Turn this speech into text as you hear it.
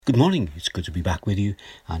Good morning, it's good to be back with you,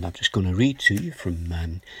 and I'm just going to read to you from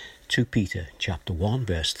 2 Peter chapter 1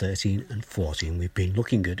 verse 13 and 14. We've been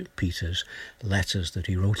looking at Peter's letters that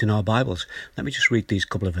he wrote in our Bibles. Let me just read these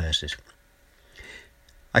couple of verses.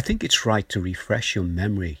 I think it's right to refresh your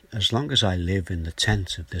memory as long as I live in the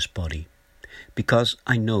tent of this body, because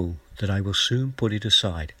I know that I will soon put it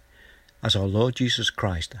aside, as our Lord Jesus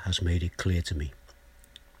Christ has made it clear to me.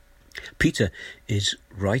 Peter is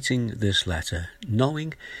writing this letter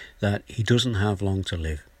knowing that he doesn't have long to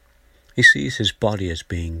live. He sees his body as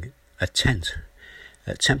being a tent,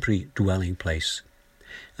 a temporary dwelling place.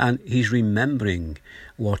 And he's remembering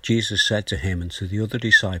what Jesus said to him and to the other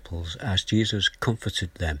disciples as Jesus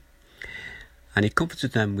comforted them. And he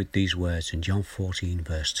comforted them with these words in John 14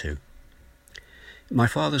 verse 2. My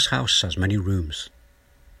Father's house has many rooms.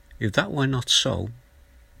 If that were not so,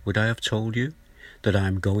 would I have told you that I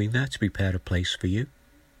am going there to prepare a place for you?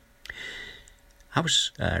 I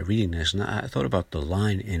was reading this and I thought about the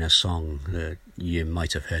line in a song that you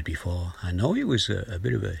might have heard before. I know it was a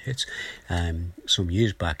bit of a hit some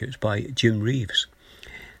years back. It was by Jim Reeves.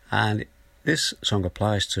 And this song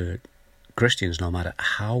applies to Christians no matter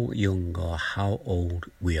how young or how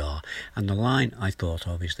old we are. And the line I thought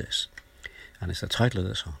of is this. And it's the title of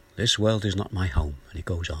the song. This world is not my home. And it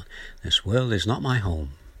goes on. This world is not my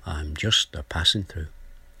home. I'm just a passing through.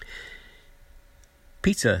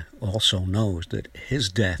 Peter also knows that his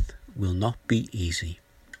death will not be easy.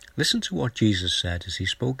 Listen to what Jesus said as he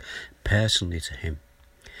spoke personally to him.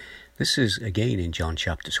 This is again in John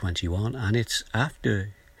chapter 21, and it's after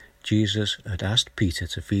Jesus had asked Peter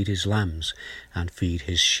to feed his lambs and feed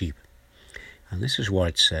his sheep. And this is what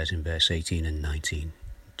it says in verse 18 and 19.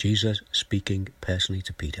 Jesus speaking personally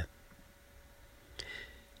to Peter.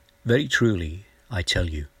 Very truly, I tell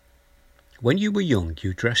you, when you were young,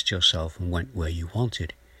 you dressed yourself and went where you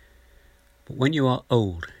wanted. But when you are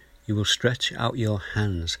old, you will stretch out your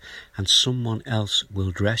hands, and someone else will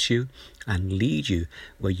dress you and lead you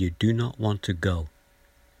where you do not want to go.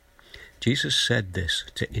 Jesus said this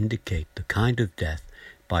to indicate the kind of death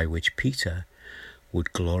by which Peter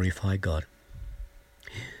would glorify God.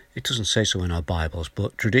 It doesn't say so in our Bibles,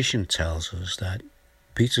 but tradition tells us that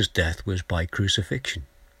Peter's death was by crucifixion.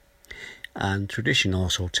 And tradition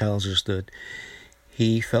also tells us that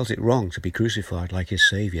he felt it wrong to be crucified like his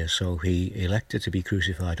Saviour, so he elected to be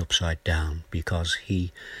crucified upside down because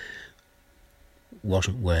he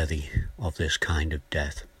wasn't worthy of this kind of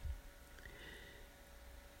death.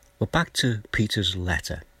 But back to Peter's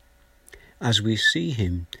letter, as we see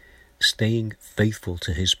him staying faithful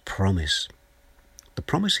to his promise, the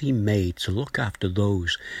promise he made to look after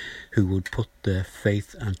those who would put their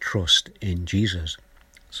faith and trust in Jesus.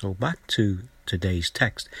 So back to today's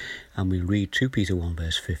text, and we read 2 Peter 1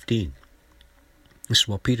 verse 15. This is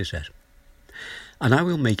what Peter says. And I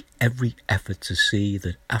will make every effort to see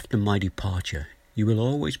that after my departure, you will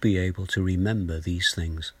always be able to remember these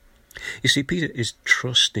things. You see, Peter is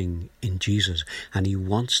trusting in Jesus, and he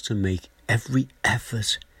wants to make every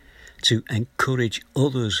effort to encourage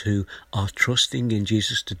others who are trusting in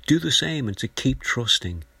Jesus to do the same and to keep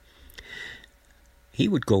trusting. He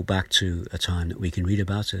would go back to a time that we can read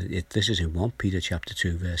about. This is in 1 Peter chapter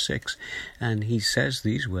 2 verse 6, and he says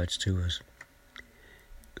these words to us.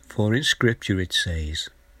 For in Scripture it says,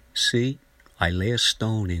 See, I lay a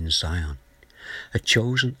stone in Zion, a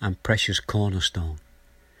chosen and precious cornerstone,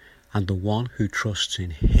 and the one who trusts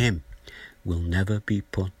in him will never be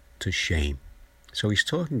put to shame. So he's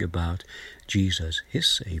talking about Jesus, his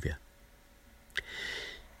Saviour.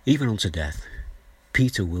 Even unto death,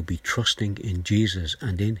 Peter will be trusting in Jesus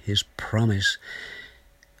and in his promise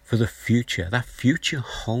for the future, that future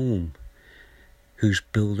home whose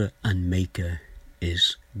builder and maker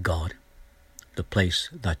is God, the place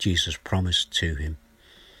that Jesus promised to him.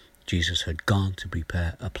 Jesus had gone to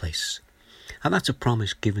prepare a place. And that's a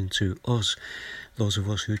promise given to us, those of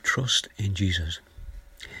us who trust in Jesus.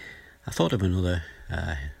 I thought of another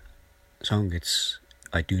song. It's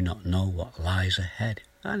I Do Not Know What Lies Ahead.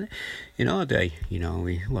 And in our day,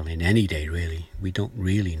 in any day really, we don't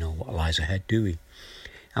really know what lies ahead, do we?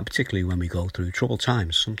 And particularly when we go through troubled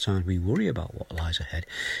times, sometimes we worry about what lies ahead.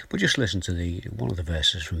 But just listen to one of the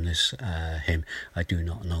verses from this hymn, I Do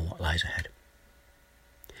Not Know What Lies Ahead.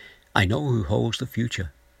 I know who holds the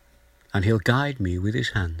future, and he'll guide me with his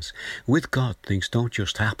hands. With God, things don't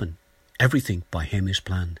just happen. Everything by him is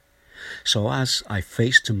planned. So as I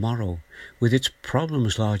face tomorrow, with its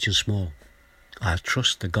problems large and small, I'll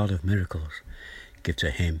trust the God of miracles, give to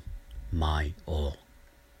him my all.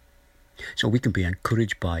 So we can be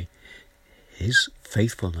encouraged by his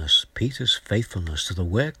faithfulness, Peter's faithfulness to the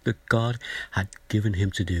work that God had given him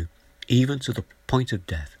to do, even to the point of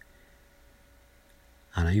death.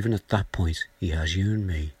 And even at that point, he has you and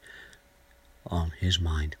me on his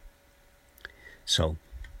mind. So,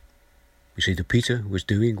 we see that Peter was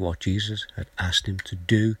doing what Jesus had asked him to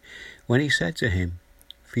do when he said to him,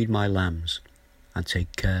 "Feed my lambs and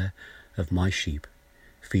take care of my sheep.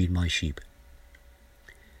 Feed my sheep."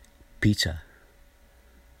 Peter,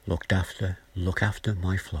 look after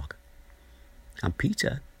my flock. And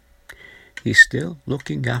Peter, he's still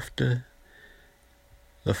looking after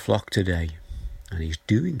the flock today. And he's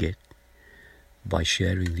doing it by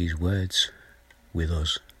sharing these words with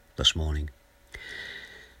us this morning.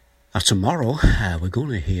 Tomorrow, we're going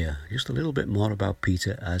to hear just a little bit more about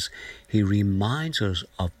Peter as he reminds us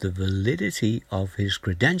of the validity of his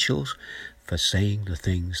credentials for saying the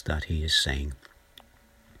things that he is saying.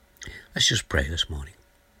 Let's just pray this morning.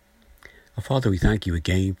 Our Father, we thank you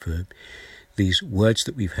again for these words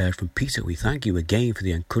that we've heard from Peter. We thank you again for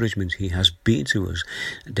the encouragement he has been to us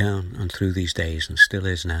down and through these days and still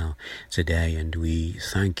is now today. And we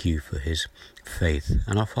thank you for his faith.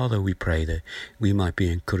 And our Father, we pray that we might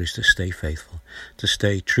be encouraged to stay faithful, to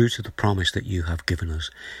stay true to the promise that you have given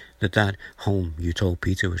us, that home you told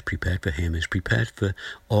Peter was prepared for him is prepared for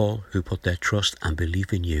all who put their trust and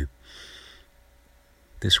belief in you.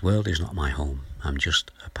 This world is not my home. I'm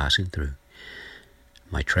just a passing through.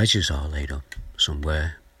 My treasures are laid up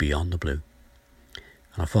somewhere beyond the blue.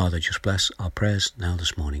 And our Father, just bless our prayers now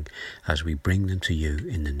this morning as we bring them to you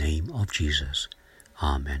in the name of Jesus.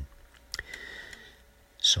 Amen.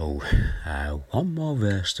 So, one more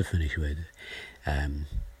verse to finish with.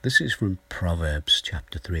 This is from Proverbs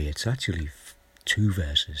chapter 3. It's actually 2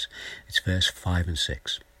 verses. It's verse 5 and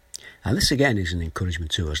 6. And this again is an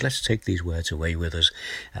encouragement to us. Let's take these words away with us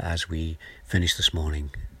as we finish this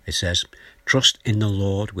morning. It says, "Trust in the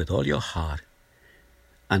Lord with all your heart,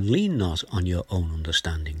 and lean not on your own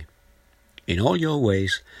understanding. In all your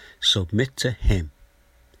ways submit to him,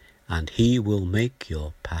 and he will make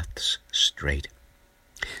your paths straight."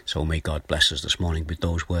 So may God bless us this morning with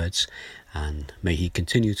those words, and may he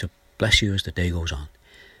continue to bless you as the day goes on.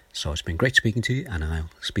 So it's been great speaking to you, and I'll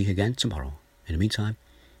speak again tomorrow. In the meantime,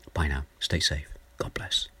 bye now. Stay safe. God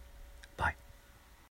bless.